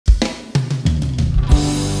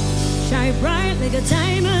shine bright like a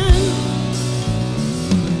diamond,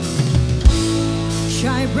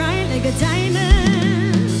 shine bright like a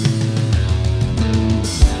diamond.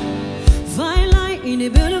 Fine light in a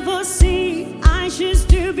beautiful sea. I choose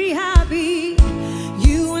to be happy.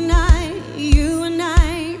 You and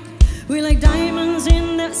I, we're like diamonds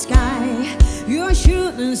in the sky. You're a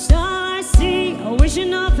shooting star I see, a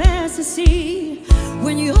wishing of ecstasy.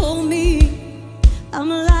 When you hold me,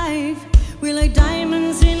 I'm alive. We're like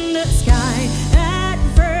diamonds in the sky. At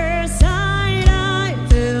first sight, I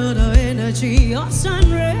feel the energy of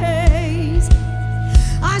sun rays.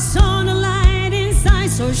 I saw the light inside,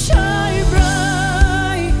 so shine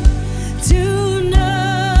bright.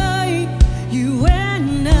 Tonight, you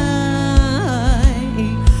and I,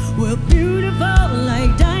 we're beautiful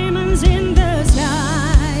like diamonds in the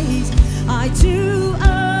skies. Eye to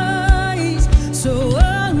eyes, so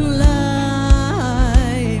alive.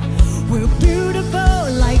 We're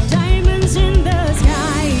beautiful like diamonds in the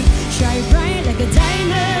sky. Shine bright like a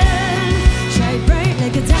diamond, shine bright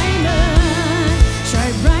like a diamond,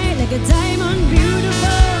 shine bright like a diamond.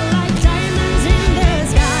 Beautiful like diamonds in the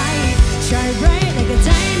sky. Shine bright like a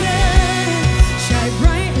diamond, shine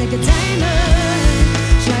bright like a diamond,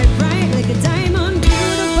 shine bright like a diamond.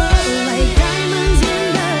 Beautiful like diamonds in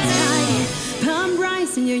the sky. Palm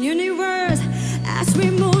rise in your universe as we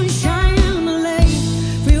moonshine on the lake.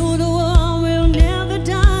 Feel the world will never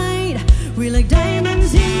die. We're like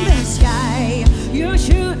diamonds in the sky. You're a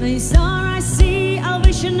shooting star I see, a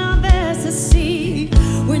vision of ecstasy.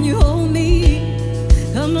 When you hold me,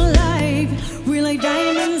 I'm alive. We're like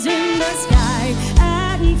diamonds in the sky.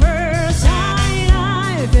 At first sight,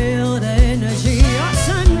 I feel the energy of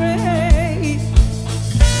sun rays.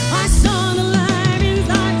 I saw the light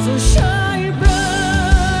inside, so shine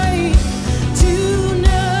bright.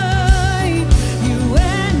 Tonight, you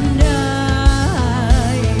and I,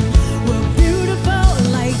 we're beautiful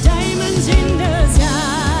like diamonds in the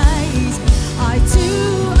skies. Eye to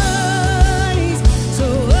eyes, so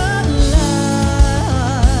alive.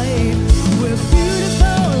 We're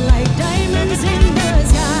beautiful like diamonds in the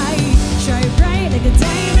sky. Shine bright like a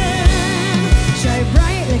diamond, shine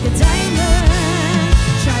bright like a diamond,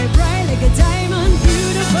 shine bright like a diamond.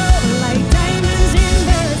 Beautiful like diamonds in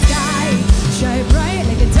the sky. Shine bright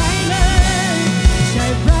like a diamond,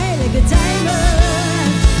 shine bright like a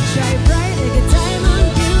diamond, shine bright like a diamond.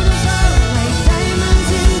 Beautiful like diamonds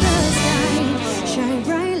in the sky. Shine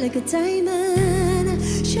bright like a diamond,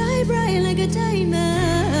 shine bright like a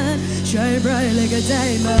diamond, shine bright like a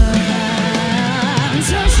diamond.